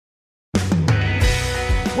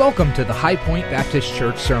Welcome to the High Point Baptist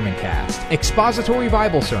Church Sermoncast, expository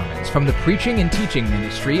Bible sermons from the preaching and teaching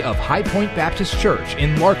ministry of High Point Baptist Church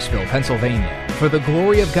in Larksville, Pennsylvania, for the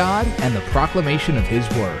glory of God and the proclamation of His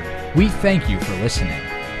Word. We thank you for listening.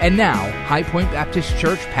 And now, High Point Baptist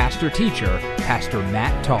Church pastor-teacher, Pastor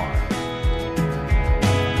Matt Tarr.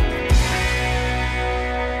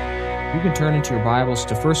 You can turn into your Bibles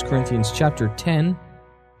to 1 Corinthians chapter 10.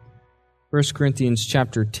 1 Corinthians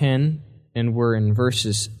chapter 10, and we're in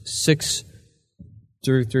verses 6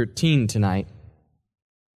 through 13 tonight.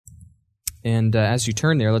 And as you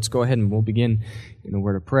turn there, let's go ahead and we'll begin in a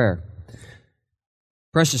word of prayer.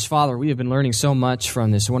 Precious Father, we have been learning so much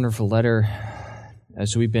from this wonderful letter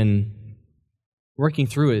as we've been working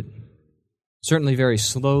through it, certainly very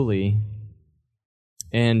slowly,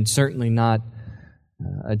 and certainly not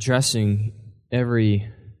addressing every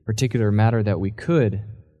particular matter that we could.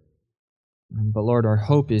 But Lord, our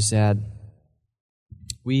hope is that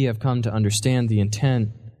we have come to understand the intent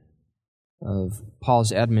of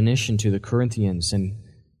Paul's admonition to the Corinthians and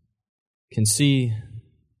can see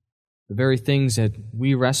the very things that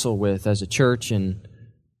we wrestle with as a church and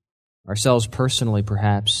ourselves personally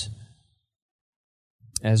perhaps,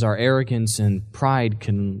 as our arrogance and pride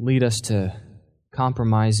can lead us to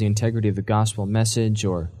compromise the integrity of the gospel message,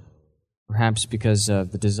 or perhaps because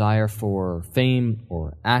of the desire for fame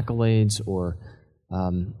or accolades, or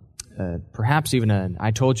perhaps even an I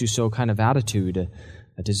told you so kind of attitude,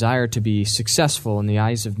 a desire to be successful in the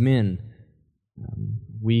eyes of men,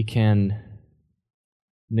 we can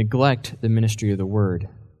neglect the ministry of the Word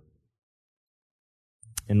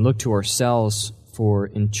and look to ourselves for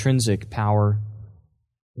intrinsic power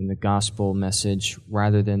in the gospel message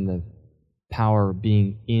rather than the power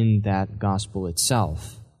being in that gospel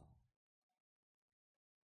itself,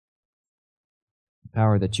 the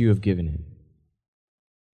power that you have given it.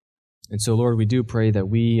 And so, Lord, we do pray that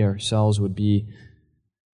we ourselves would be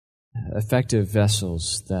effective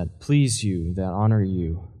vessels that please you, that honor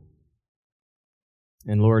you.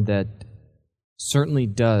 And Lord, that certainly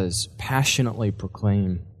does passionately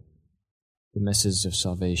proclaim the message of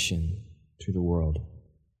salvation to the world.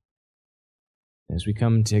 As we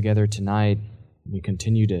come together tonight, we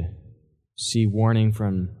continue to see warning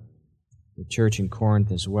from the church in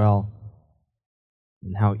Corinth as well,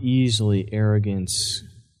 and how easily arrogance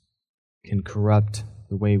can corrupt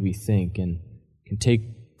the way we think and can take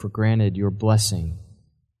for granted your blessing,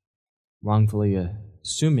 wrongfully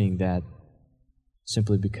assuming that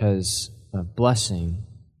simply because of blessing,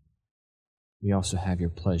 we also have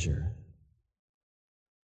your pleasure.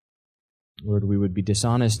 Lord, we would be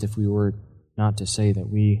dishonest if we were not to say that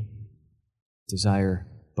we desire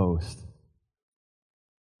both.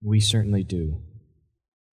 We certainly do,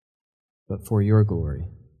 but for your glory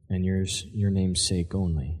and your name's sake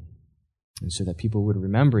only, and so that people would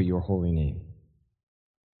remember your holy name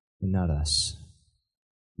and not us.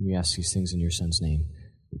 We ask these things in your Son's name.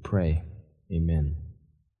 We pray. Amen.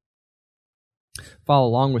 Follow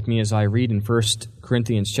along with me as I read in 1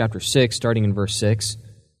 Corinthians chapter 6, starting in verse 6.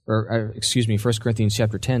 1 Corinthians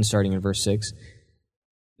chapter 10, starting in verse 6.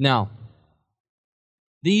 Now,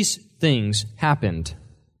 these things happened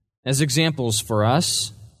as examples for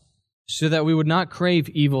us, so that we would not crave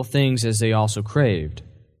evil things as they also craved.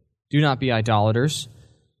 Do not be idolaters,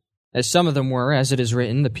 as some of them were, as it is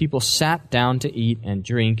written, the people sat down to eat and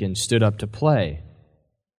drink and stood up to play.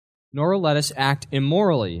 Nor let us act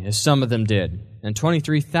immorally, as some of them did, and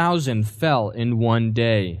 23,000 fell in one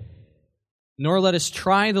day. Nor let us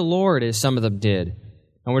try the Lord, as some of them did,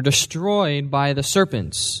 and were destroyed by the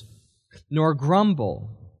serpents. Nor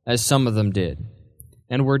grumble, as some of them did,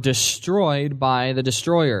 and were destroyed by the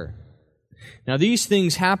destroyer. Now these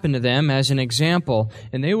things happened to them as an example,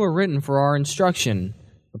 and they were written for our instruction,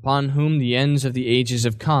 upon whom the ends of the ages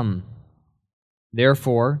have come.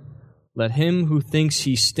 Therefore, let him who thinks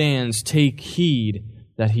he stands take heed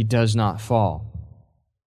that he does not fall.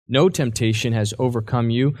 No temptation has overcome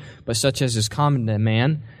you, but such as is common to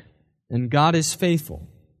man, and God is faithful,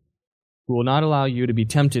 who will not allow you to be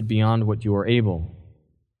tempted beyond what you are able,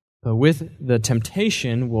 but with the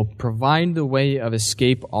temptation will provide the way of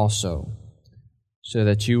escape also, so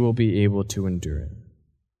that you will be able to endure it.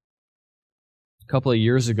 A couple of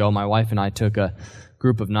years ago, my wife and I took a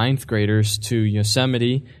group of 9th graders to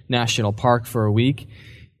Yosemite National Park for a week,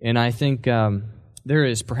 and I think there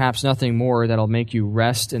is perhaps nothing more that'll make you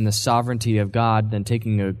rest in the sovereignty of God than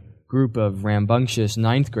taking a group of rambunctious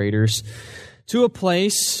 9th graders to a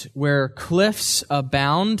place where cliffs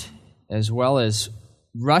abound, as well as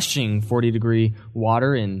rushing 40-degree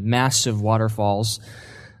water and massive waterfalls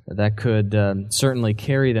that could certainly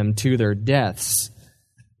carry them to their deaths.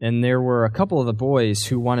 and there were a couple of the boys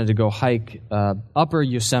who wanted to go hike Upper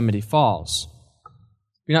Yosemite Falls.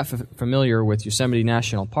 If you're not familiar with Yosemite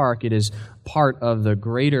National Park, it is part of the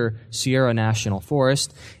Greater Sierra National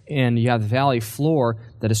Forest, and you have the valley floor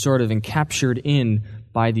that is sort of encaptured in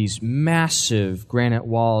by these massive granite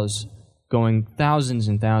walls going thousands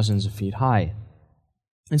and thousands of feet high.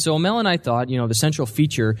 And so Mel and I thought, the central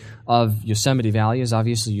feature of Yosemite Valley is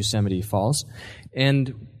obviously Yosemite Falls,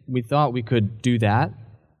 and we thought we could do that.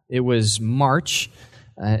 It was March,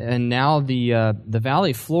 and now the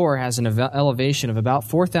valley floor has an elevation of about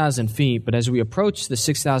 4,000 feet, but as we approached the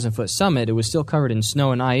 6,000-foot summit, it was still covered in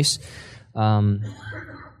snow and ice. And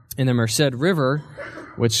the Merced River,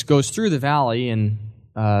 which goes through the valley and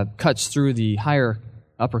cuts through the higher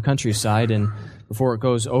upper countryside, and before it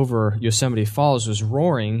goes over Yosemite Falls, was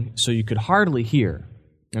roaring, so you could hardly hear.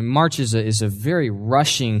 And March is a very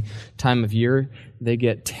rushing time of year. They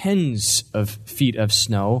get tens of feet of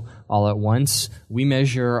snow all at once. We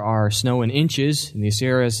measure our snow in inches. In the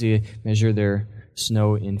Sierras, they measure their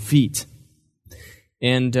snow in feet.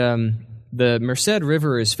 And the Merced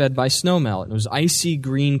River is fed by snowmelt. It was icy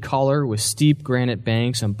green color with steep granite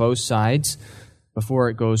banks on both sides before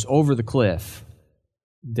it goes over the cliff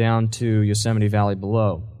down to Yosemite Valley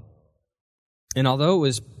below. And although it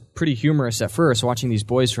was pretty humorous at first, watching these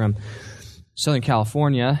boys from Southern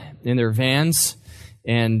California in their vans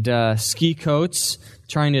and ski coats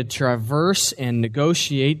trying to traverse and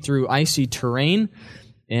negotiate through icy terrain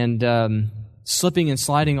and slipping and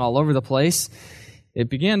sliding all over the place, it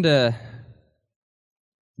began to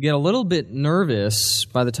get a little bit nervous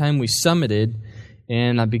by the time we summited,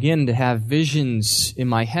 and I began to have visions in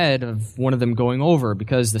my head of one of them going over,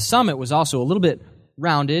 because the summit was also a little bit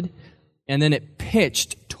rounded, and then it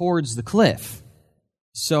pitched towards the cliff.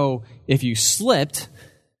 So if you slipped,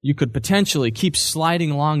 you could potentially keep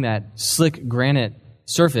sliding along that slick granite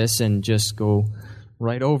surface and just go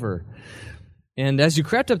right over. And as you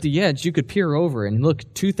crept up the edge, you could peer over and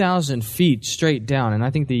look 2,000 feet straight down. And I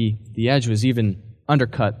think the edge was even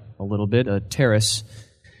undercut a little bit, a terrace.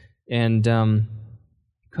 And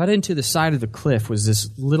cut into the side of the cliff was this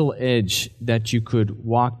little edge that you could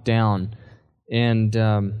walk down. And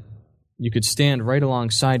you could stand right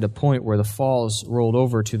alongside the point where the falls rolled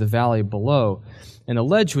over to the valley below. And the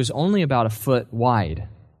ledge was only about a foot wide,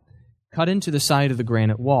 cut into the side of the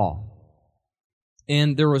granite wall.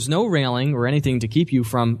 And there was no railing or anything to keep you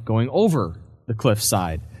from going over the cliff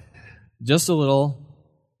side. Just a little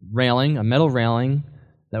railing, a metal railing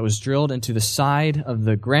that was drilled into the side of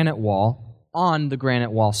the granite wall on the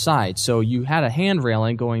granite wall side. So you had a hand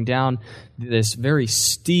railing going down this very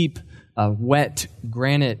steep, wet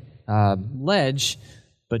granite ledge,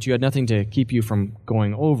 but you had nothing to keep you from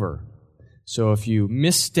going over. So if you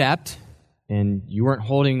misstepped and you weren't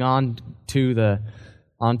holding on to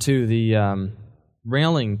onto the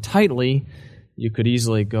railing tightly, you could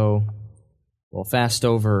easily go fast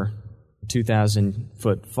over a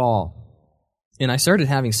 2,000-foot fall. And I started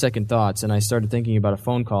having second thoughts, and I started thinking about a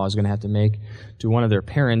phone call I was going to have to make to one of their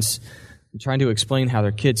parents, trying to explain how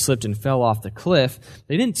their kid slipped and fell off the cliff.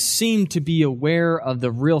 They didn't seem to be aware of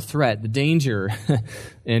the real threat, the danger,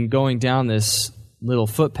 in going down this little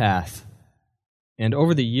footpath. And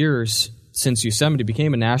over the years, since Yosemite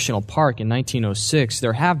became a national park in 1906,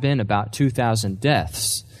 there have been about 2,000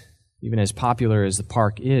 deaths, even as popular as the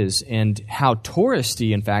park is, and how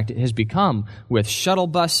touristy, in fact, it has become with shuttle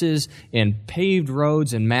buses and paved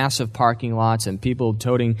roads and massive parking lots and people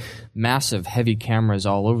toting massive heavy cameras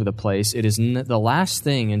all over the place. It is the last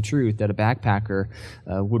thing, in truth, that a backpacker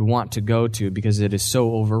would want to go to, because it is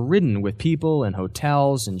so overridden with people and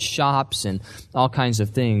hotels and shops and all kinds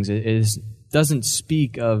of things. It doesn't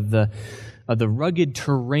speak of the rugged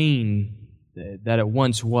terrain that it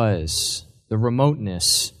once was, the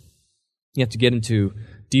remoteness. You have to get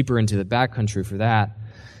deeper into the backcountry for that.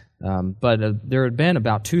 But there had been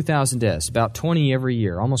about 2,000 deaths, about 20 every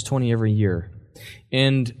year, almost 20 every year.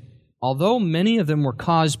 And although many of them were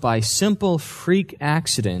caused by simple freak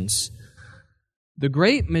accidents, the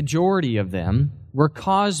great majority of them were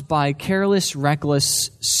caused by careless,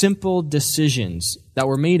 reckless, simple decisions that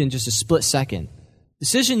were made in just a split second.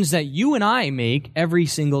 Decisions that you and I make every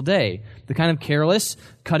single day. The kind of careless,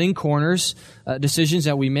 cutting corners decisions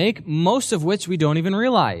that we make, most of which we don't even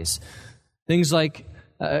realize. Things like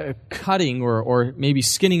cutting or maybe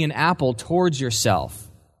skinning an apple towards yourself.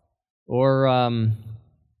 Or, I'm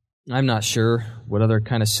not sure what other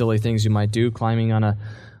kind of silly things you might do, climbing on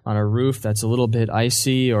a roof that's a little bit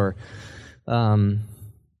icy, or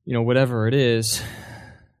whatever it is.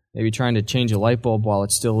 Maybe trying to change a light bulb while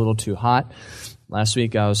it's still a little too hot. Last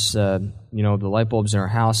week I was, the light bulbs in our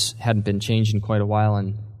house hadn't been changed in quite a while,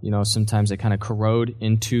 and sometimes they kind of corrode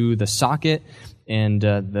into the socket, and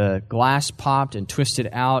the glass popped and twisted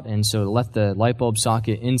out, and so it left the light bulb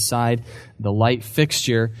socket inside the light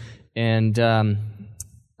fixture. And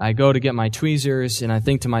I go to get my tweezers, and I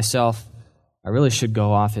think to myself, I really should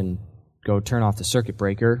go off and go turn off the circuit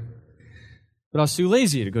breaker. But I was too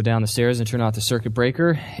lazy to go down the stairs and turn off the circuit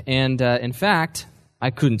breaker. And in fact, I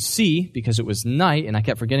couldn't see because it was night, and I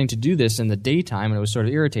kept forgetting to do this in the daytime, and it was sort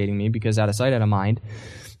of irritating me because out of sight, out of mind.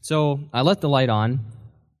 So I let the light on,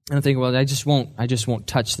 and I think, well, I just won't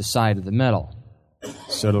touch the side of the metal,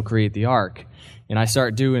 so it'll create the arc. And I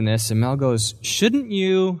start doing this, and Mel goes, "Shouldn't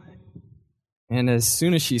you?" And as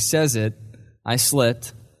soon as she says it, I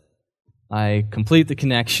slipped. I complete the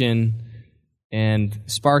connection, and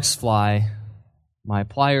sparks fly. My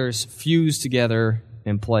pliers fuse together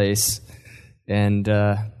in place, and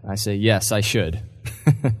I say, "Yes, I should."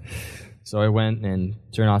 So I went and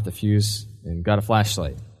turned off the fuse and got a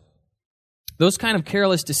flashlight. Those kind of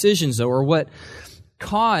careless decisions, though, are what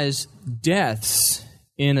cause deaths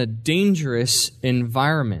in a dangerous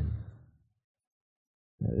environment.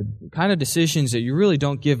 Kind of decisions that you really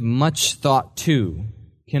don't give much thought to.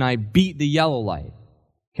 Can I beat the yellow light?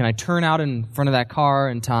 Can I turn out in front of that car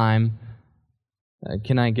in time?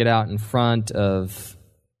 Can I get out in front of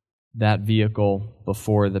that vehicle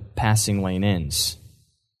before the passing lane ends?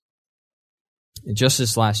 Just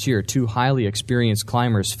this last year, 2 highly experienced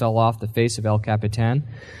climbers fell off the face of El Capitan,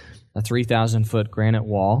 a 3,000-foot granite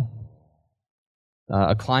wall.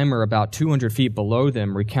 A climber about 200 feet below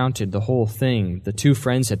them recounted the whole thing. The 2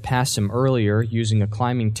 friends had passed him earlier using a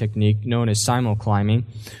climbing technique known as simul-climbing,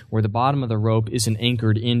 where the bottom of the rope isn't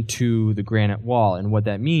anchored into the granite wall. And what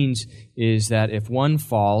that means is that if one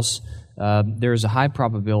falls, there's a high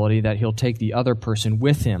probability that he'll take the other person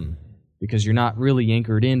with him because you're not really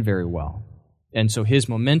anchored in very well. And so his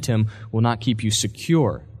momentum will not keep you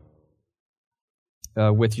secure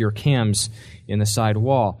with your cams in the side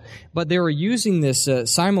wall. But they were using this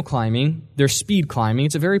simul-climbing, their speed climbing.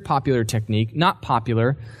 It's a very popular technique, not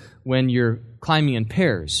popular when you're climbing in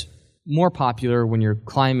pairs, more popular when you're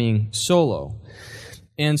climbing solo.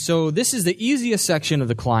 And so this is the easiest section of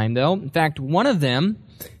the climb, though. In fact, one of them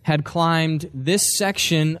had climbed this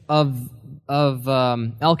section of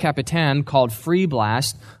El Capitan called Free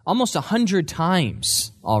Blast almost 100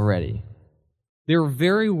 times already. They were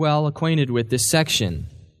very well acquainted with this section.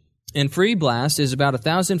 And Free Blast is about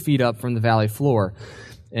 1,000 feet up from the valley floor.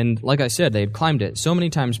 And like I said, they had climbed it so many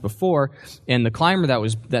times before, and the climber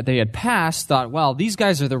that they had passed thought, well, these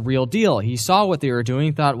guys are the real deal. He saw what they were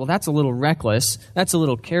doing, thought, well, that's a little reckless, that's a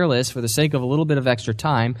little careless for the sake of a little bit of extra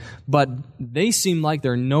time, but they seem like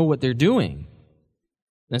they know what they're doing.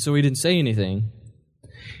 And so he didn't say anything.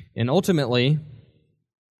 And ultimately,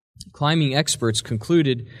 climbing experts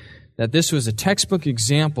concluded that this was a textbook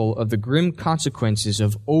example of the grim consequences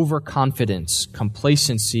of overconfidence,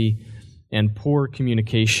 complacency, and poor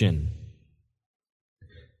communication.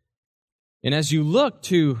 And as you look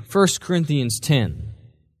to 1 Corinthians 10,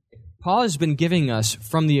 Paul has been giving us,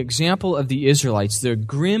 from the example of the Israelites, the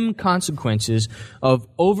grim consequences of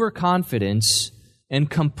overconfidence and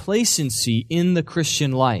complacency in the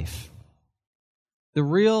Christian life. The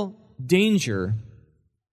real danger,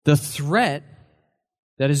 the threat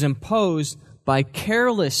that is imposed by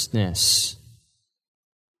carelessness.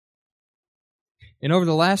 And over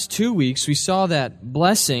the last 2 weeks, we saw that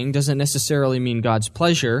blessing doesn't necessarily mean God's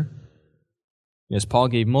pleasure. As Paul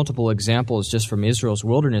gave multiple examples just from Israel's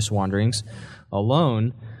wilderness wanderings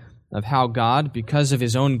alone, of how God, because of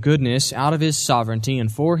His own goodness, out of His sovereignty,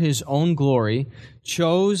 and for His own glory,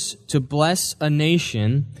 chose to bless a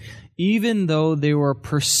nation even though they were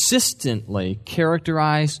persistently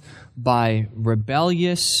characterized by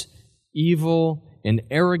rebellious, evil, and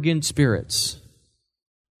arrogant spirits.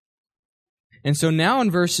 And so now in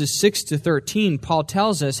verses 6 to 13, Paul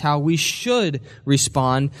tells us how we should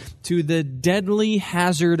respond to the deadly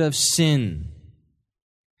hazard of sin.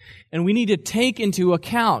 And we need to take into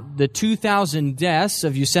account the 2,000 deaths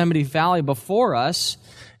of Yosemite Valley before us,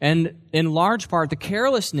 and in large part the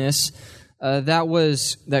carelessness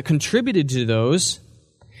that contributed to those,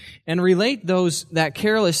 and relate that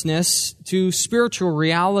carelessness to spiritual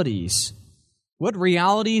realities. What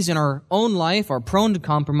realities in our own life are prone to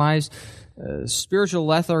compromise? Spiritual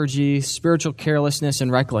lethargy, spiritual carelessness,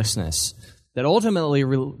 and recklessness that ultimately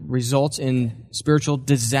results in spiritual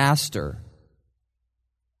disaster.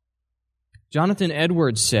 Jonathan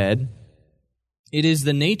Edwards said, "It is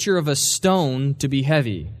the nature of a stone to be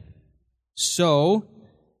heavy. So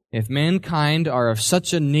if mankind are of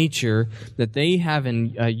such a nature that they have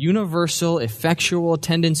a universal, effectual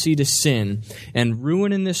tendency to sin and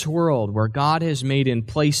ruin in this world where God has made and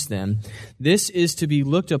placed them, this is to be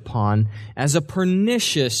looked upon as a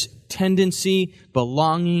pernicious tendency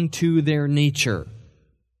belonging to their nature.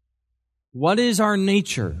 What is our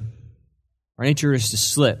nature? Our nature is to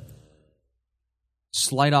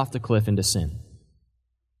slide off the cliff into sin.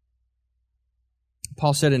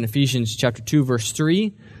 Paul said in Ephesians chapter 2, verse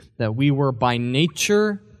 3, that we were by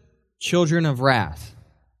nature children of wrath.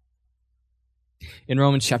 In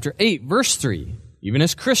Romans chapter 8, verse 3, even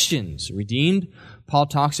as Christians redeemed, Paul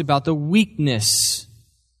talks about the weakness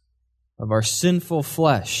of our sinful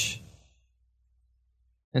flesh.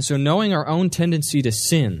 And so knowing our own tendency to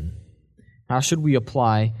sin, how should we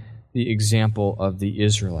apply the example of the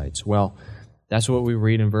Israelites? Well, that's what we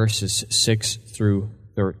read in verses 6 through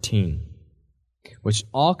 13, which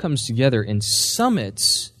all comes together and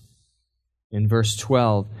summits in verse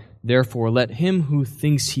 12. Therefore, let him who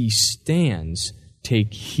thinks he stands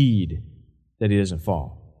take heed that he doesn't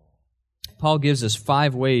fall. Paul gives us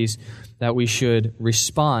 5 ways that we should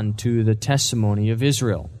respond to the testimony of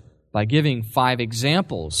Israel by giving 5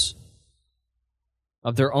 examples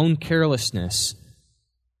of their own carelessness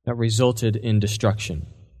that resulted in destruction.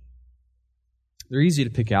 They're easy to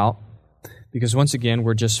pick out because, once again,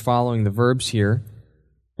 we're just following the verbs here.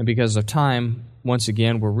 And because of time, once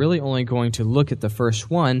again, we're really only going to look at the first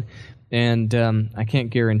one. And I can't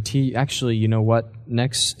guarantee, actually, you know what?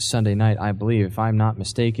 Next Sunday night, I believe, if I'm not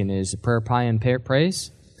mistaken, is the Prayer Pie and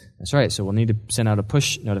Praise. That's right. So we'll need to send out a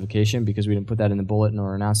push notification because we didn't put that in the bulletin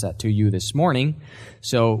or announce that to you this morning.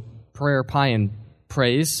 So Prayer Pie and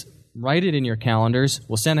Praise, write it in your calendars.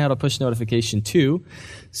 We'll send out a push notification too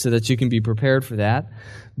so that you can be prepared for that.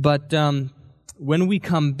 But when we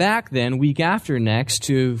come back then, week after next,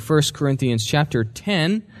 to 1 Corinthians chapter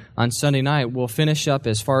 10 on Sunday night, we'll finish up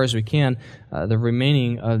as far as we can the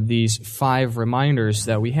remaining of these 5 reminders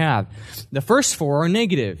that we have. The first 4 are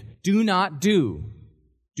negative. Do not do.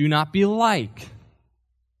 Do not be like.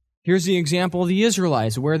 Here's the example of the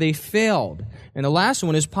Israelites where they failed. And the last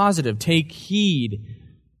one is positive. Take heed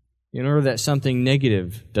in order that something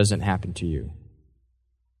negative doesn't happen to you.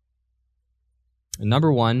 And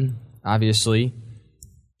number 1, obviously,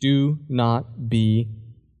 do not be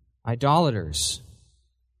idolaters.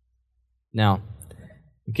 Now,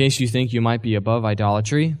 in case you think you might be above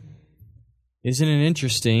idolatry, isn't it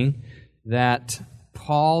interesting that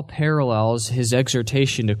Paul parallels his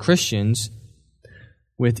exhortation to Christians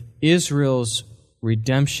with Israel's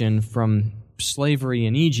redemption from slavery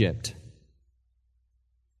in Egypt?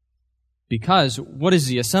 Because what is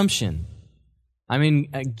the assumption? I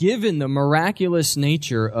mean, given the miraculous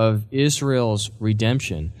nature of Israel's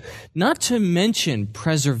redemption, not to mention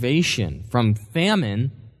preservation from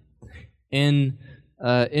famine in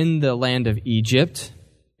the land of Egypt,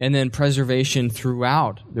 and then preservation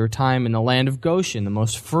throughout their time in the land of Goshen, the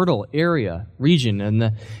most fertile region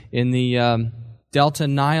in the Delta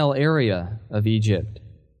Nile area of Egypt.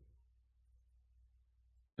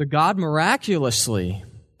 But God miraculously,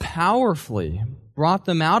 powerfully brought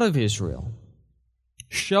them out of Israel,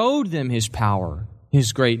 showed them His power,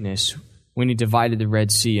 His greatness, when He divided the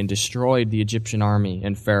Red Sea and destroyed the Egyptian army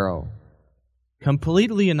and Pharaoh,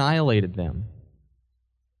 completely annihilated them.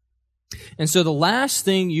 And so the last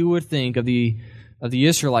thing you would think of the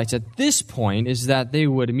Israelites at this point is that they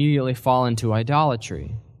would immediately fall into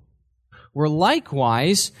idolatry. Where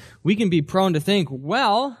likewise, we can be prone to think,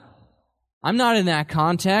 well, I'm not in that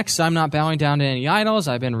context. I'm not bowing down to any idols.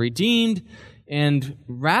 I've been redeemed. And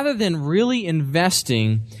rather than really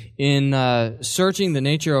investing in searching the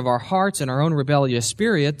nature of our hearts and our own rebellious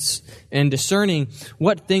spirits and discerning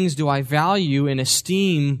what things do I value and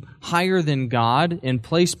esteem higher than God and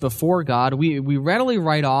place before God, we readily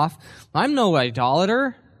write off, I'm no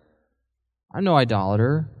idolater. I'm no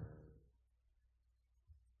idolater.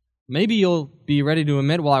 Maybe you'll be ready to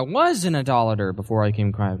admit, well, I was an idolater before I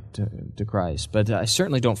came to Christ, but I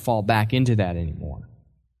certainly don't fall back into that anymore.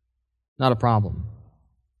 Not a problem.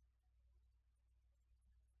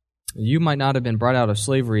 You might not have been brought out of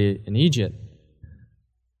slavery in Egypt,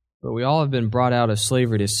 but we all have been brought out of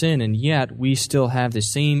slavery to sin, and yet we still have the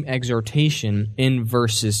same exhortation in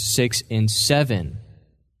verses 6 and 7.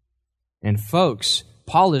 And folks,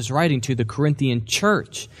 Paul is writing to the Corinthian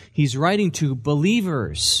church. He's writing to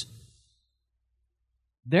believers.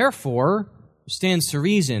 Therefore, it stands to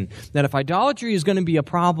reason that if idolatry is going to be a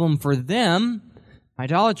problem for them,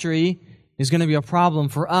 idolatry is going to be a problem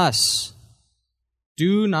for us.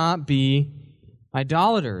 Do not be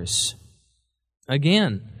idolaters.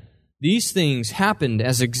 Again, These things happened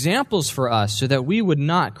as examples for us so that we would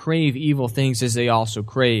not crave evil things as they also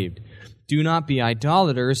craved. Do not be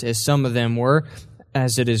idolaters as some of them were.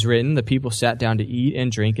 As it is written, the people sat down to eat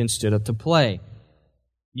and drink and stood up to play.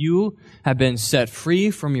 You have been set free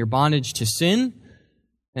from your bondage to sin,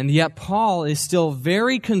 and yet Paul is still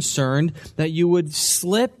very concerned that you would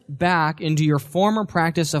slip back into your former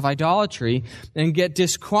practice of idolatry and get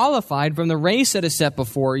disqualified from the race that is set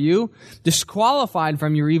before you, disqualified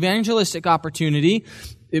from your evangelistic opportunity,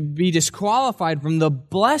 be disqualified from the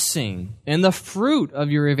blessing and the fruit of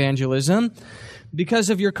your evangelism because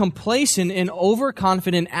of your complacent and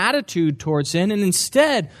overconfident attitude towards sin, and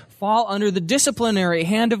instead fall under the disciplinary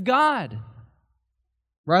hand of God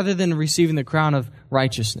rather than receiving the crown of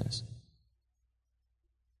righteousness.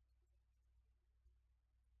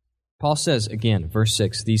 Paul says, again, verse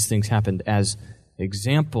 6, these things happened as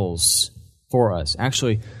examples for us.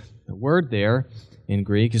 Actually, the word there in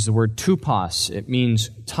Greek is the word tupos. It means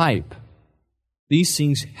type. These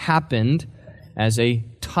things happened as a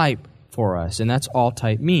type for us, and that's all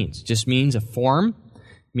type means. It just means a form,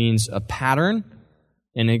 means a pattern,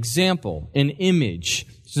 an example, an image.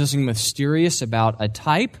 There's nothing mysterious about a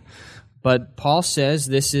type, but Paul says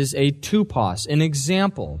this is a tupos, an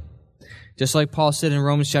example. Just like Paul said in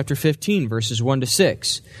Romans chapter 15, verses 1 to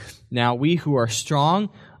 6. Now we who are strong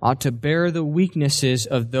ought to bear the weaknesses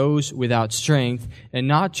of those without strength, and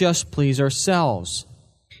not just please ourselves.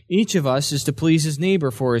 Each of us is to please his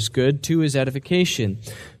neighbor for his good, to his edification.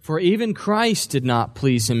 For even Christ did not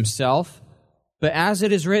please himself, but as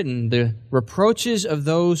it is written, the reproaches of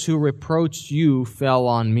those who reproached you fell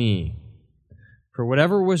on me. For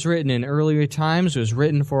whatever was written in earlier times was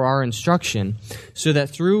written for our instruction, so that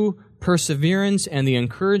through perseverance and the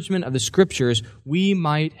encouragement of the Scriptures we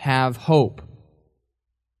might have hope.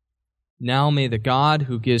 Now may the God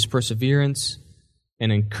who gives perseverance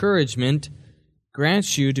and encouragement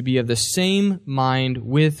grant you to be of the same mind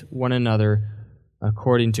with one another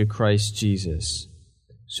according to Christ Jesus,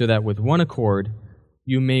 so that with one accord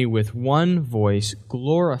you may with one voice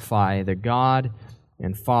glorify the God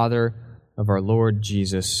and Father of our Lord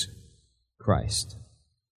Jesus Christ.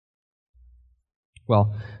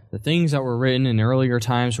 Well, the things that were written in earlier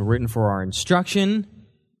times were written for our instruction.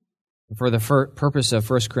 For the purpose of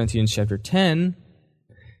 1 Corinthians chapter 10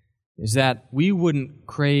 is that we wouldn't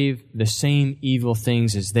crave the same evil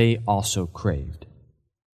things as they also craved.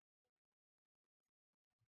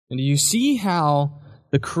 And do you see how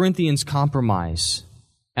the Corinthians compromise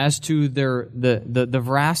as to the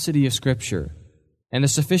veracity of Scripture and the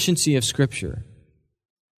sufficiency of Scripture?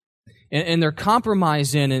 And their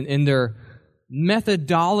compromise in their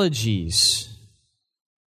methodologies,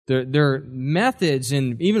 their methods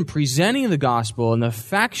in even presenting the gospel and the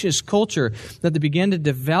factious culture that they began to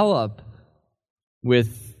develop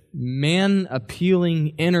with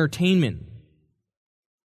man-appealing entertainment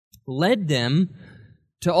led them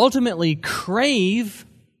to ultimately crave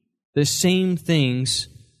the same things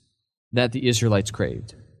that the Israelites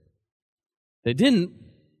craved. They didn't,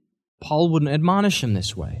 Paul wouldn't admonish them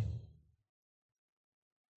this way.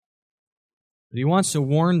 But he wants to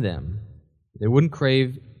warn them they wouldn't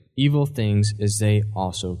crave evil things as they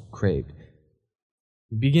also craved.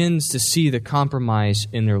 He begins to see the compromise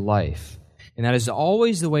in their life. And that is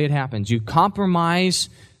always the way it happens. You compromise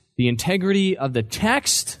the integrity of the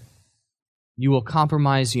text, you will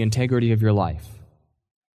compromise the integrity of your life.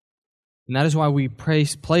 And that is why we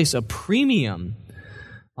place a premium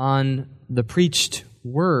on the preached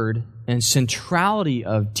word and centrality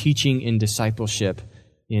of teaching and discipleship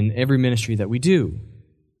in every ministry that we do.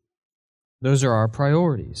 Those are our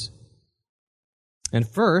priorities. And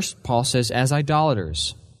first, Paul says, as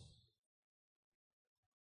idolaters.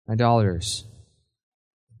 Idolaters.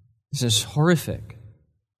 This is horrific.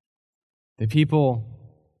 The people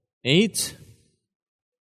ate,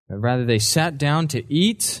 but rather they sat down to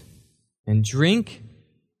eat and drink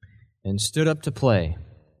and stood up to play.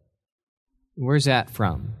 Where's that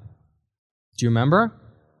from? Do you remember?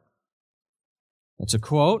 That's a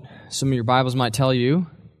quote. Some of your Bibles might tell you,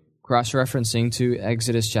 cross-referencing to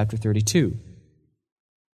Exodus chapter 32. Which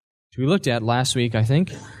we looked at last week, I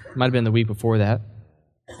think. It might have been the week before that.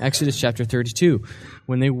 Exodus chapter 32,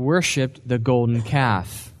 when they worshipped the golden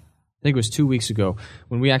calf. I think it was 2 weeks ago,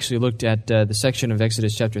 when we actually looked at the section of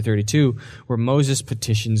Exodus chapter 32 where Moses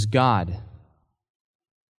petitions God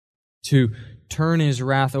to turn his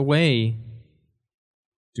wrath away,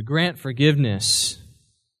 to grant forgiveness,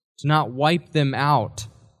 to not wipe them out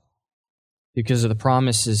because of the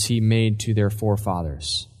promises he made to their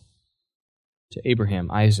forefathers, to Abraham,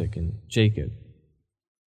 Isaac, and Jacob.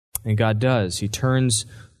 And God does. He turns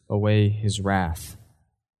away his wrath.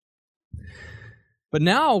 But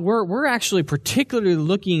now we're actually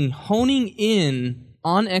particularly honing in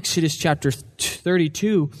on Exodus chapter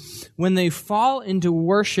 32 when they fall into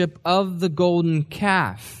worship of the golden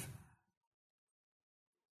calf.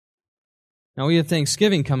 Now we have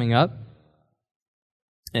Thanksgiving coming up,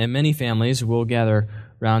 and many families will gather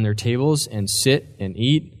around their tables and sit and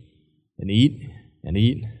eat and eat and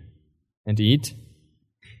eat and eat.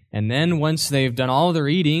 And then once they've done all their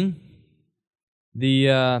eating, the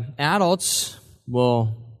adults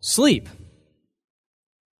will sleep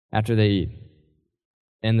after they eat.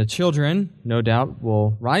 And the children, no doubt,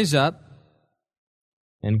 will rise up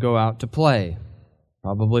and go out to play,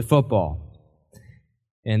 probably football.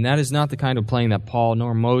 And that is not the kind of playing that Paul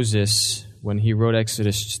nor Moses, when he wrote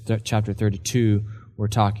Exodus chapter 32, were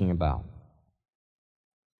talking about.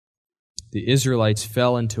 The Israelites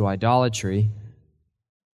fell into idolatry,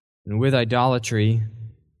 and with idolatry,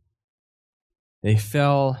 they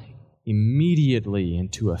fell immediately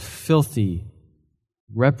into a filthy,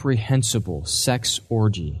 reprehensible sex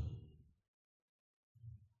orgy.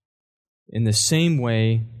 In the same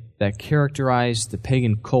way that characterized the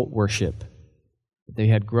pagan cult worship that they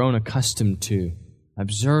had grown accustomed to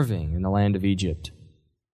observing in the land of Egypt.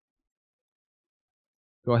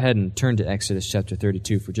 Go ahead and turn to Exodus chapter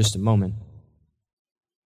 32 for just a moment.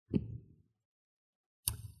 I'd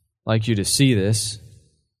like you to see this.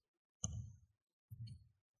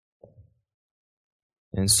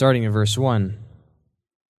 And starting in verse 1.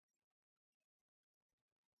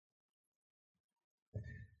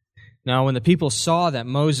 Now, when the people saw that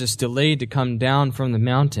Moses delayed to come down from the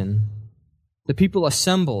mountain, the people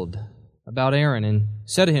assembled about Aaron and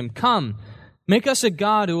said to him, "Come, make us a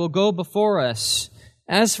god who will go before us.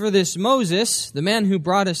 As for this Moses, the man who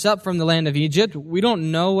brought us up from the land of Egypt, we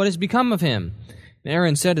don't know what has become of him." And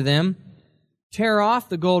Aaron said to them, "Tear off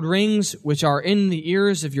the gold rings which are in the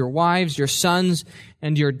ears of your wives, your sons,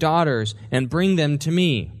 and your daughters, and bring them to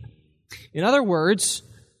me." In other words,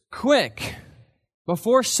 quick,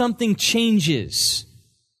 before something changes.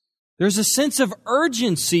 There's a sense of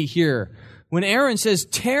urgency here when Aaron says,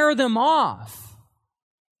 tear them off.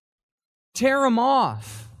 Tear them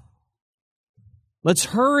off. Let's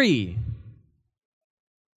hurry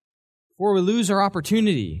before we lose our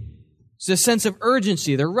opportunity. It's a sense of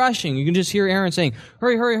urgency. They're rushing. You can just hear Aaron saying,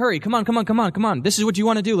 "Hurry, hurry, hurry. Come on, come on, come on, come on. This is what you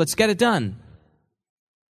want to do. Let's get it done."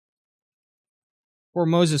 Before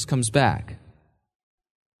Moses comes back.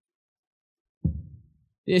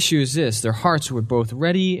 The issue is this: their hearts were both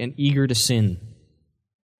ready and eager to sin.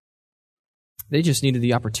 They just needed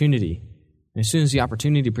the opportunity. And as soon as the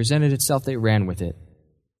opportunity presented itself, they ran with it.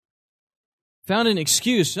 Found an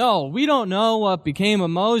excuse. "Oh, we don't know what became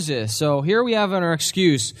of Moses, so here we have our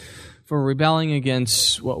excuse for rebelling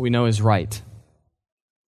against what we know is right."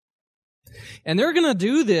 And they're going to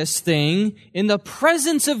do this thing in the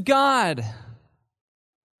presence of God,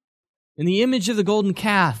 in the image of the golden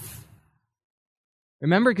calf.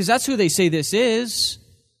 Remember, because that's who they say this is.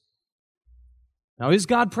 Now, is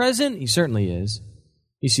God present? He certainly is.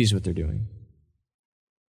 He sees what they're doing.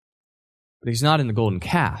 But He's not in the golden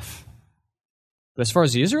calf. But as far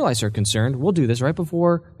as the Israelites are concerned, we'll do this right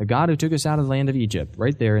before the God who took us out of the land of Egypt,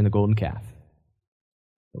 right there in the golden calf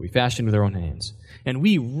that we fashioned with our own hands. And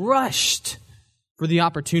we rushed for the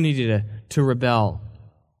opportunity to rebel.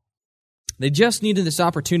 They just needed this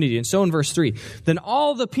opportunity. And so in verse 3, then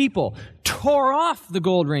all the people tore off the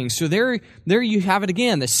gold rings. So there you have it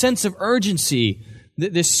again, the sense of urgency,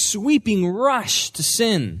 this sweeping rush to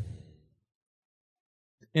sin.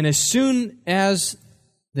 And as soon as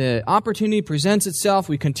the opportunity presents itself,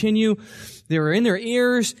 we continue. They were in their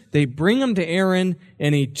ears. They bring them to Aaron,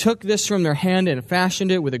 and he took this from their hand and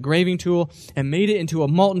fashioned it with a graving tool and made it into a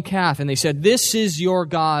molten calf. And they said, "This is your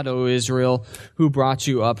God, O Israel, who brought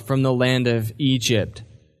you up from the land of Egypt."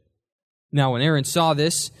 Now, when Aaron saw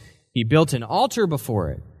this, he built an altar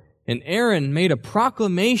before it. And Aaron made a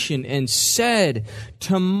proclamation and said,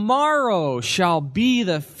 "Tomorrow shall be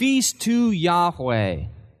the feast to Yahweh."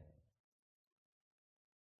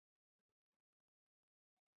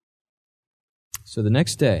 So the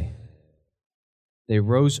next day, they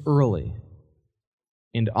rose early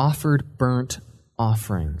and offered burnt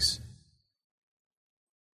offerings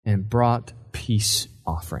and brought peace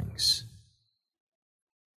offerings.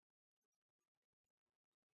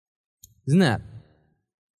 Isn't that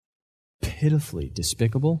pitifully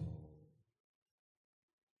despicable?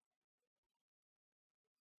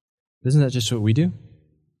 Isn't that just what we do?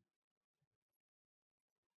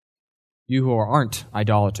 You who aren't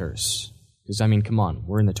idolaters. Because, I mean, come on,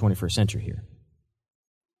 we're in the 21st century here.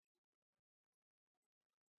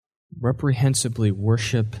 Reprehensibly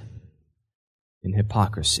worship in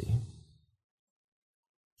hypocrisy.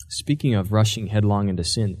 Speaking of rushing headlong into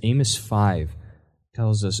sin, Amos 5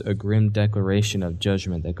 tells us a grim declaration of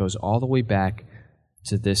judgment that goes all the way back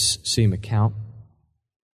to this same account.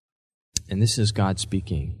 And this is God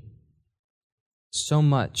speaking. So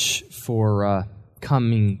much for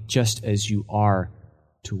coming just as you are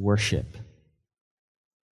to worship.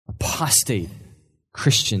 Apostate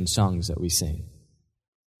Christian songs that we sing.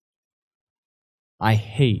 I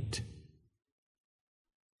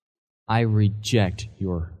reject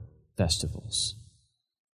your festivals.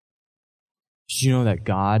 Did you know that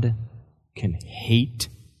God can hate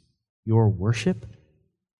your worship?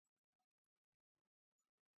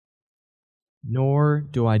 Nor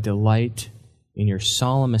do I delight in your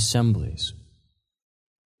solemn assemblies.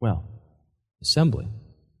 Well, assembly.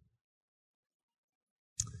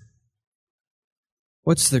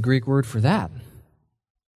 What's the Greek word for that?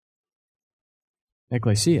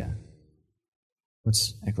 Ecclesia.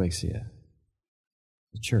 What's ecclesia?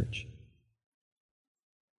 The church.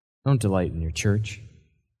 Don't delight in your church.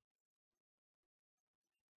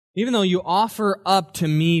 Even though you offer up to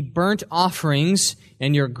me burnt offerings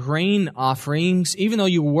and your grain offerings, even though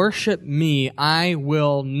you worship me, I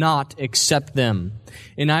will not accept them.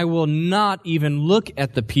 And I will not even look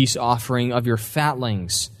at the peace offering of your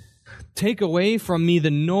fatlings. Take away from me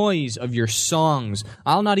the noise of your songs.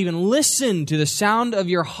 I'll not even listen to the sound of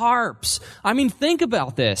your harps. I mean, think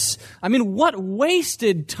about this. I mean, what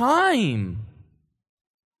wasted time.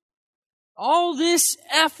 All this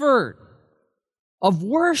effort of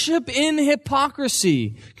worship in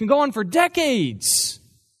hypocrisy can go on for decades.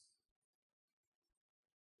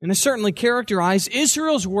 And it certainly characterized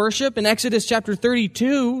Israel's worship in Exodus chapter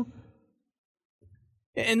 32.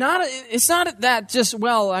 And it's not that just,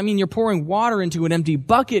 you're pouring water into an empty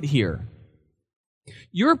bucket here.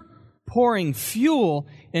 You're pouring fuel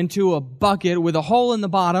into a bucket with a hole in the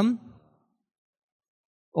bottom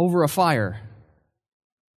over a fire.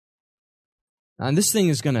 And this thing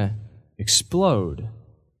is going to explode.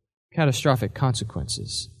 Catastrophic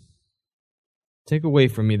consequences. Take away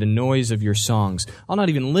from me the noise of your songs. I'll not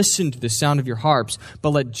even listen to the sound of your harps, but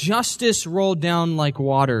let justice roll down like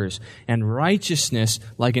waters and righteousness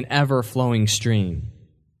like an ever-flowing stream.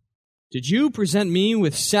 Did you present me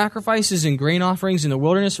with sacrifices and grain offerings in the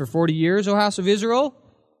wilderness for 40 years, O house of Israel?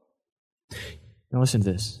 Now listen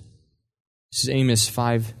to this. This is Amos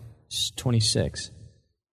 5:26.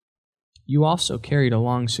 You also carried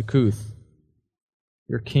along Succoth,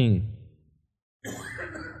 your king,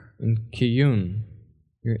 and Kiyun,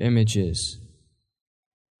 your images,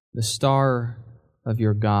 the star of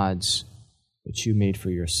your gods which you made for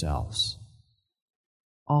yourselves.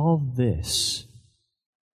 All this,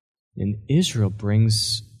 and Israel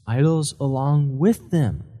brings idols along with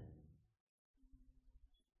them.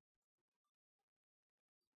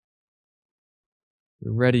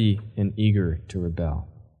 They're ready and eager to rebel.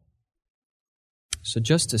 So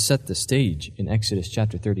just to set the stage in Exodus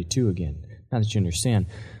chapter 32 again, now that you understand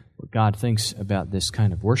what God thinks about this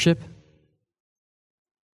kind of worship,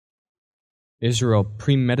 Israel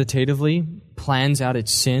premeditatively plans out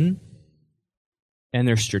its sin, and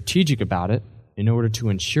they're strategic about it in order to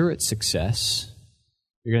ensure its success.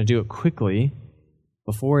 They're going to do it quickly,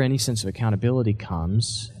 before any sense of accountability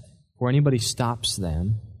comes, before anybody stops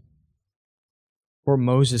them, before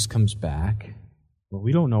Moses comes back. Well,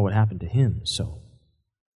 we don't know what happened to him, so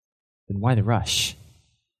then why the rush?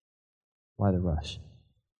 Why the rush?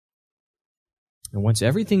 And once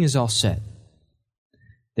everything is all set,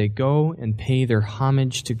 they go and pay their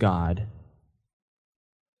homage to God,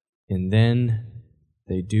 and then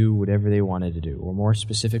they do whatever they wanted to do. Or more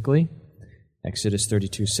specifically, Exodus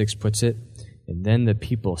 32:6 puts it, and then the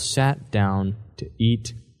people sat down to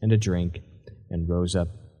eat and to drink and rose up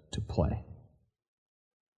to play.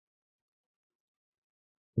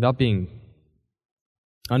 Without being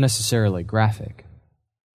unnecessarily graphic,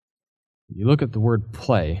 you look at the word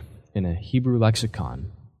play in a Hebrew lexicon,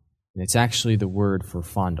 and it's actually the word for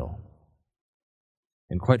fondle.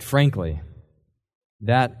 And quite frankly,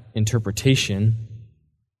 that interpretation,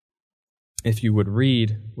 if you would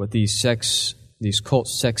read what these cult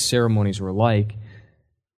sex ceremonies were like,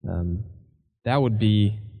 that would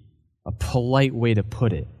be a polite way to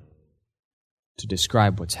put it, to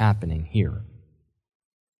describe what's happening here.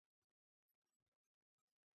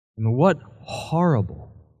 I mean, what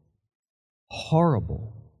horrible,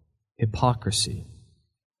 horrible hypocrisy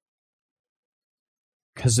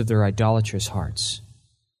because of their idolatrous hearts.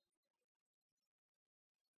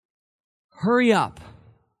 Hurry up.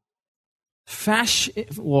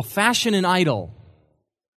 Fashion an idol,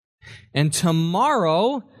 and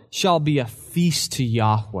tomorrow shall be a feast to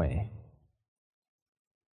Yahweh.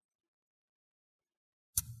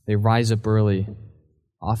 They rise up early,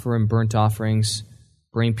 offer him burnt offerings,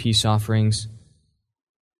 bring peace offerings,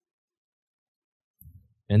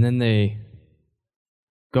 and then they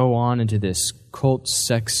go on into this cult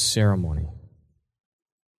sex ceremony.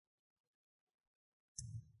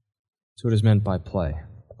 That's what is meant by play.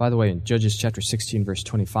 By the way, in Judges chapter 16, verse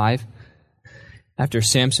 25, after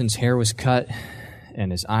Samson's hair was cut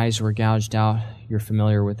and his eyes were gouged out, you're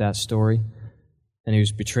familiar with that story, and he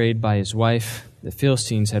was betrayed by his wife, the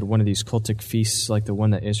Philistines had one of these cultic feasts like the one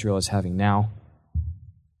that Israel is having now.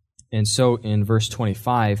 And so in verse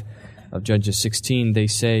 25 of Judges 16, they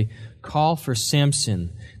say, "Call for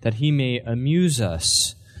Samson, that he may amuse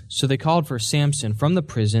us." So they called for Samson from the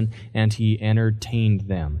prison, and he entertained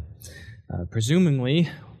them. Presumably,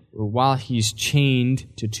 while he's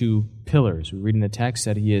chained to two pillars. We read in the text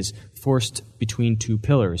that he is forced between two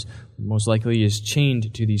pillars. Most likely he is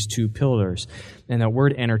chained to these two pillars. And that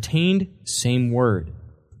word entertained, same word.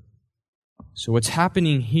 So what's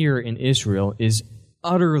happening here in Israel is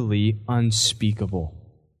utterly unspeakable.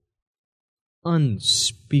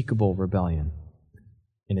 Unspeakable rebellion.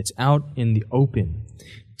 And it's out in the open.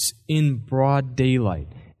 It's in broad daylight,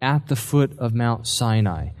 at the foot of Mount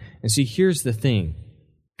Sinai. And see, here's the thing.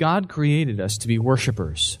 God created us to be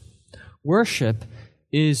worshipers. Worship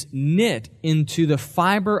is knit into the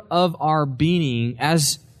fiber of our being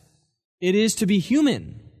as it is to be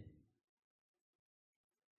human.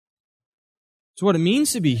 It's what it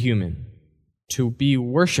means to be human, to be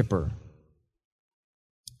worshiper.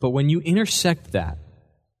 But when you intersect that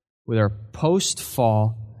with our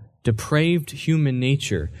post-fall, depraved human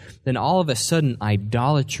nature, then all of a sudden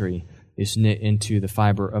idolatry is knit into the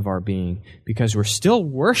fiber of our being, because we're still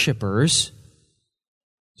worshipers,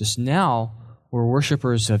 just now we're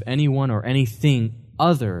worshipers of anyone or anything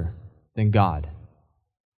other than God.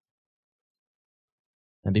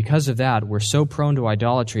 And because of that, we're so prone to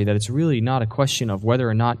idolatry that it's really not a question of whether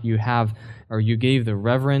or not you have or you gave the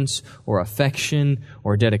reverence or affection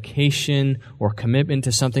or dedication or commitment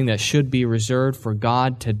to something that should be reserved for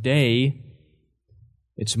God today.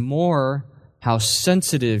 It's more how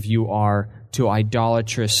sensitive you are to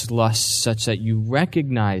idolatrous lusts such that you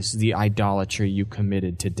recognize the idolatry you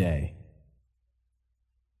committed today.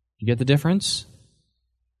 You get the difference?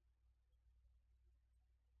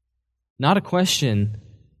 Not a question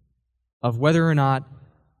of whether or not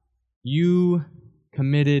you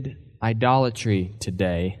committed idolatry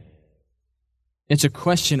today. It's a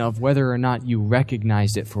question of whether or not you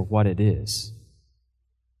recognized it for what it is.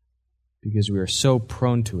 Because we are so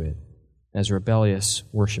prone to it as rebellious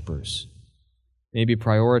worshipers. Maybe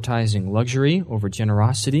prioritizing luxury over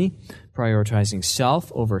generosity, prioritizing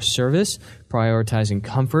self over service, prioritizing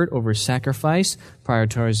comfort over sacrifice,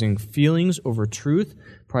 prioritizing feelings over truth,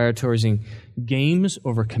 prioritizing games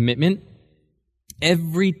over commitment.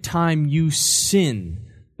 Every time you sin,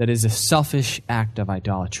 that is a selfish act of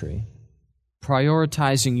idolatry.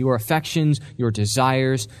 Prioritizing your affections, your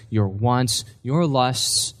desires, your wants, your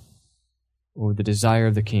lusts, over the desire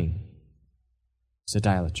of the King. It's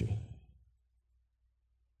idolatry.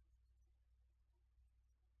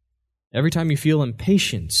 Every time you feel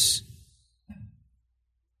impatience,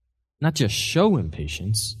 not just show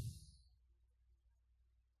impatience,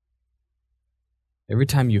 every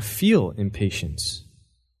time you feel impatience,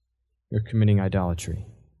 you're committing idolatry.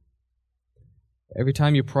 Every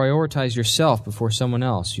time you prioritize yourself before someone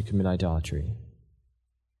else, you commit idolatry.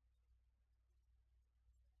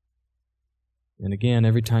 And again,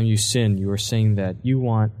 every time you sin, you are saying that you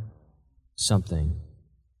want something,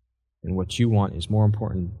 and what you want is more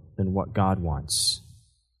important than what God wants.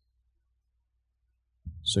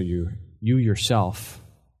 So you yourself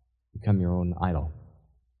become your own idol.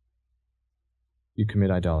 You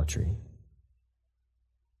commit idolatry.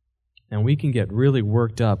 And we can get really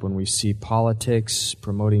worked up when we see politics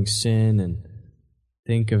promoting sin and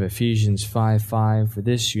think of Ephesians 5:5. For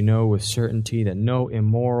this you know with certainty that no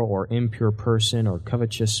immoral or impure person or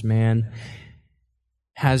covetous man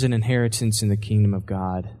has an inheritance in the kingdom of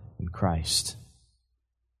God in Christ.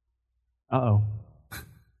 Uh-oh.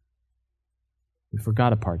 We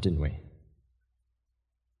forgot a part, didn't we?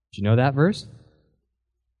 Did you know that verse?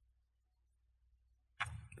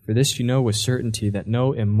 For this you know with certainty that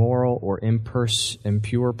no immoral or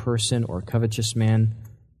impure person or covetous man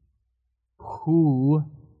who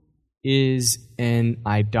is an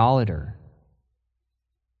idolater,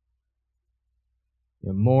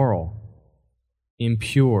 immoral,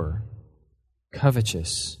 impure,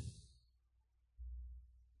 covetous.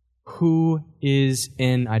 Who is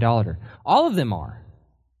an idolater? All of them are.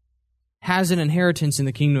 has an inheritance in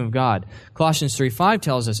the kingdom of God. Colossians 3:5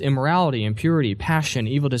 tells us immorality, impurity, passion,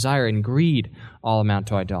 evil desire, and greed all amount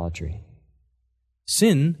to idolatry.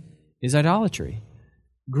 Sin is idolatry.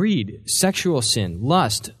 Greed, sexual sin,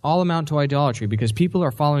 lust, all amount to idolatry because people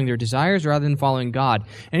are following their desires rather than following God.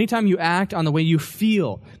 Anytime you act on the way you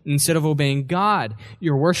feel instead of obeying God,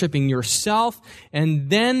 you're worshiping yourself, and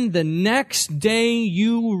then the next day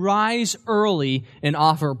you rise early and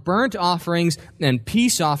offer burnt offerings and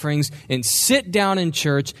peace offerings and sit down in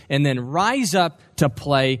church and then rise up to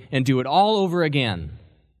play and do it all over again.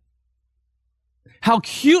 How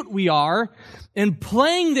cute we are in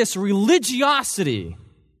playing this religiosity.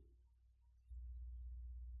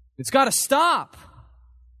 It's got to stop.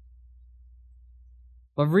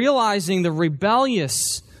 But realizing the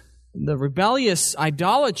rebellious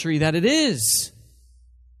idolatry that it is.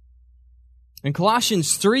 And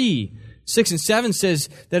Colossians 3:6 and 7 says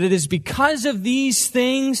that it is because of these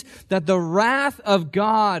things that the wrath of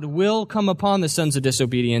God will come upon the sons of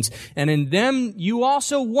disobedience. And in them you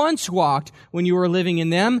also once walked when you were living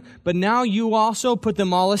in them, but now you also put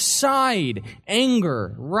them all aside.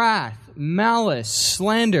 Anger, wrath, malice,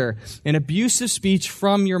 slander, and abusive speech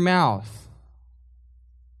from your mouth.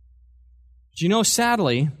 Do you know,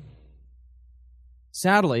 sadly,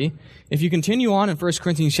 if you continue on in 1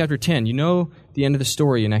 Corinthians chapter 10, you know the end of the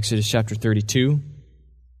story in Exodus chapter 32.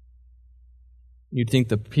 You'd think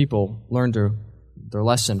the people learned their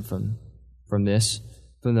lesson from this,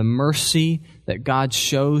 from the mercy that God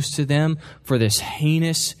shows to them for this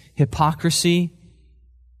heinous hypocrisy.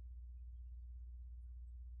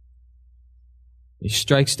 He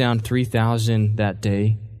strikes down 3,000 that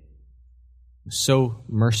day. So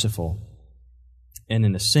merciful. And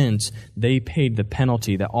in a sense, they paid the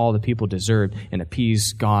penalty that all the people deserved and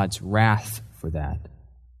appeased God's wrath for that.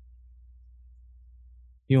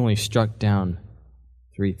 He only struck down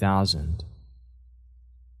 3,000.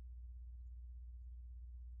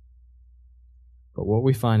 But what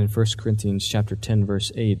we find in 1 Corinthians chapter 10,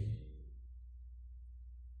 verse 8,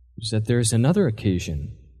 is that there is another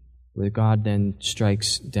occasion where God then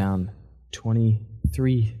strikes down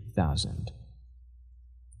 23,000.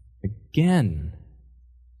 Again,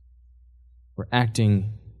 we're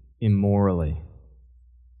acting immorally.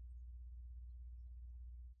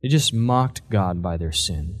 They just mocked God by their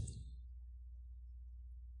sin.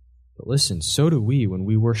 But listen, so do we when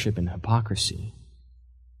we worship in hypocrisy.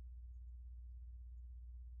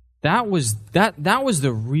 That was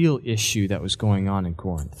the real issue that was going on in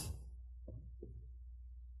Corinth.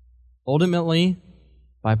 Ultimately,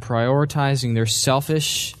 by prioritizing their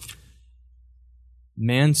selfish,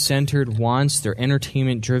 man-centered wants, their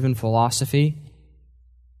entertainment-driven philosophy,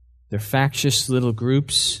 their factious little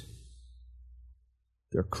groups,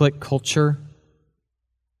 their clique culture,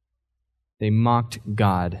 they mocked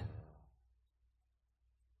God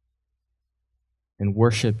and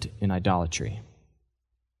worshipped in idolatry.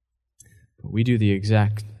 But we do the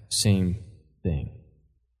exact same thing.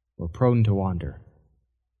 We're prone to wander.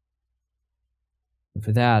 And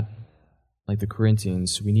for that, like the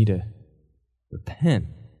Corinthians, we need to repent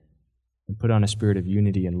and put on a spirit of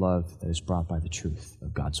unity and love that is brought by the truth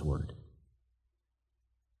of God's Word.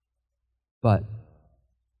 But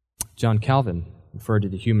John Calvin referred to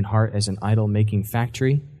the human heart as an idol-making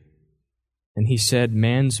factory, and he said,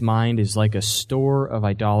 man's mind is like a store of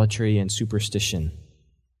idolatry and superstition.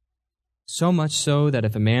 So much so that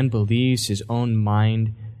if a man believes his own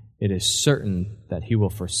mind, it is certain that he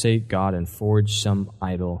will forsake God and forge some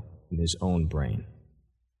idol in his own brain.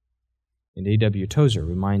 And A.W. Tozer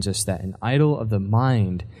reminds us that an idol of the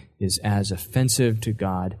mind is as offensive to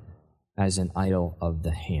God as an idol of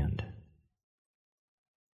the hand.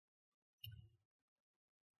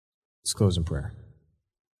 Let's close in prayer.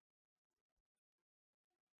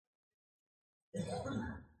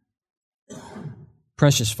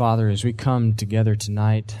 Precious Father, as we come together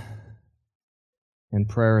tonight in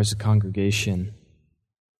prayer as a congregation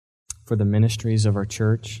for the ministries of our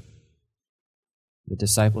church, the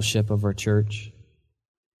discipleship of our church,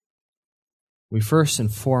 we first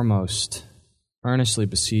and foremost earnestly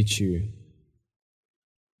beseech you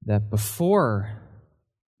that before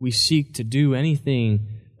we seek to do anything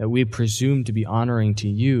that we presume to be honoring to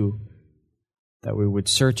you, that we would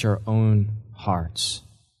search our own hearts.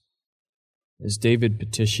 As David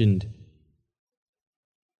petitioned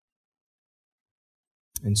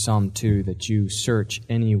in Psalm 2, that you search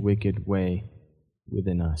any wicked way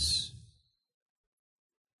within us,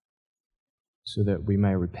 so that we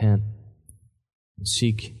may repent and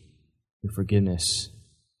seek your forgiveness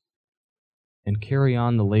and carry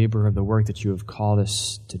on the labor of the work that you have called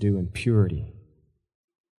us to do in purity.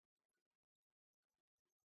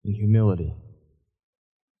 in humility,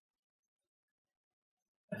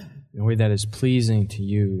 in a way that is pleasing to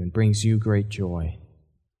you and brings you great joy,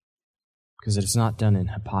 because it is not done in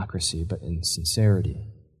hypocrisy, but in sincerity,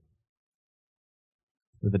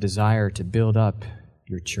 with a desire to build up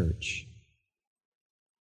your church.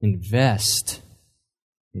 Invest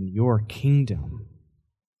in your kingdom,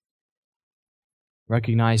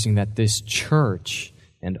 recognizing that this church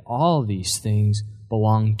and all these things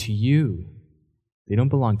belong to you. They don't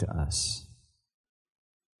belong to us.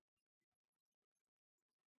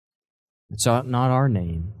 It's not our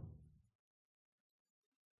name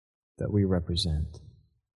that we represent.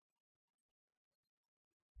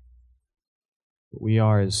 But we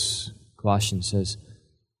are, as Colossians says,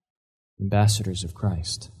 ambassadors of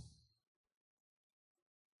Christ.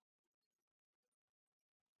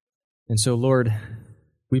 And so, Lord,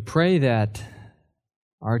 we pray that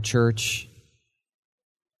our church,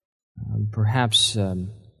 perhaps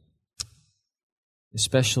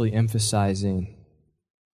especially emphasizing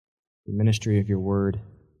the ministry of your word,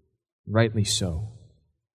 rightly so,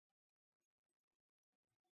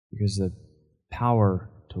 because the power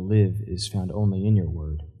to live is found only in your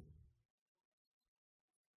word.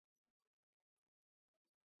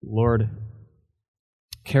 Lord,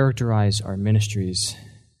 characterize our ministries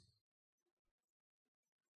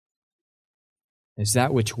as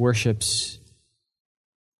that which worships,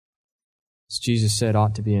 as Jesus said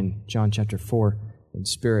ought to be in John chapter 4, in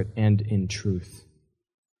spirit and in truth.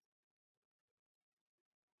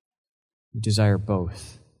 We desire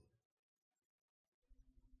both.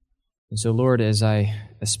 And so, Lord, as I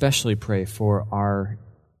especially pray for our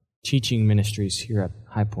teaching ministries here at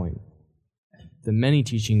High Point, the many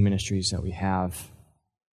teaching ministries that we have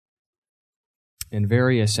in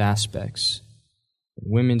various aspects,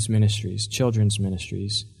 women's ministries, children's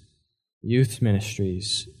ministries, youth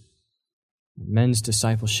ministries, men's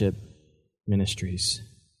discipleship ministries,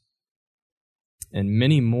 and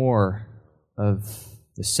many more of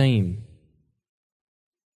the same.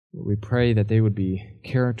 We pray that they would be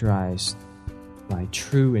characterized by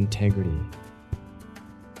true integrity,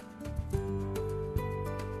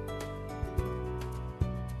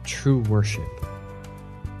 true worship,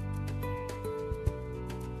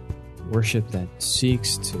 worship that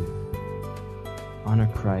seeks to honor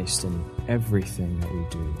Christ in everything that we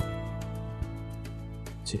do,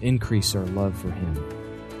 to increase our love for Him,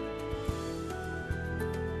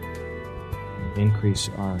 and increase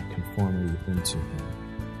our conformity into Him.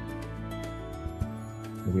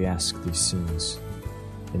 And we ask these things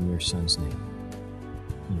in your Son's name.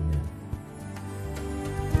 Amen.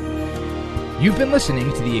 You've been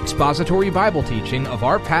listening to the expository Bible teaching of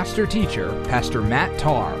our pastor-teacher, Pastor Matt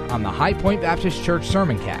Tarr, on the High Point Baptist Church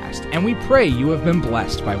Sermoncast, and we pray you have been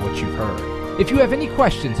blessed by what you've heard. If you have any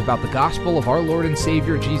questions about the gospel of our Lord and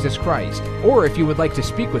Savior Jesus Christ, or if you would like to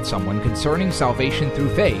speak with someone concerning salvation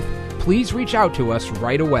through faith, please reach out to us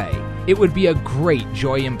right away. It would be a great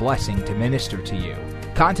joy and blessing to minister to you.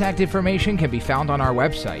 Contact information can be found on our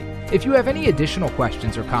website. If you have any additional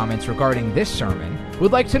questions or comments regarding this sermon,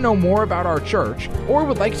 would like to know more about our church, or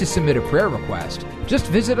would like to submit a prayer request, just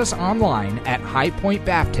visit us online at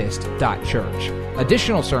highpointbaptist.church.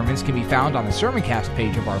 Additional sermons can be found on the Sermoncast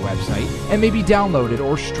page of our website and may be downloaded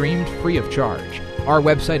or streamed free of charge. Our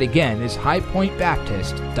website again is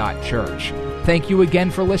highpointbaptist.church. Thank you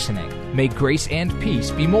again for listening. May grace and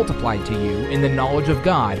peace be multiplied to you in the knowledge of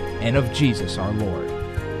God and of Jesus our Lord.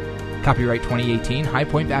 Copyright 2018, High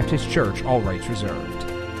Point Baptist Church, all rights reserved.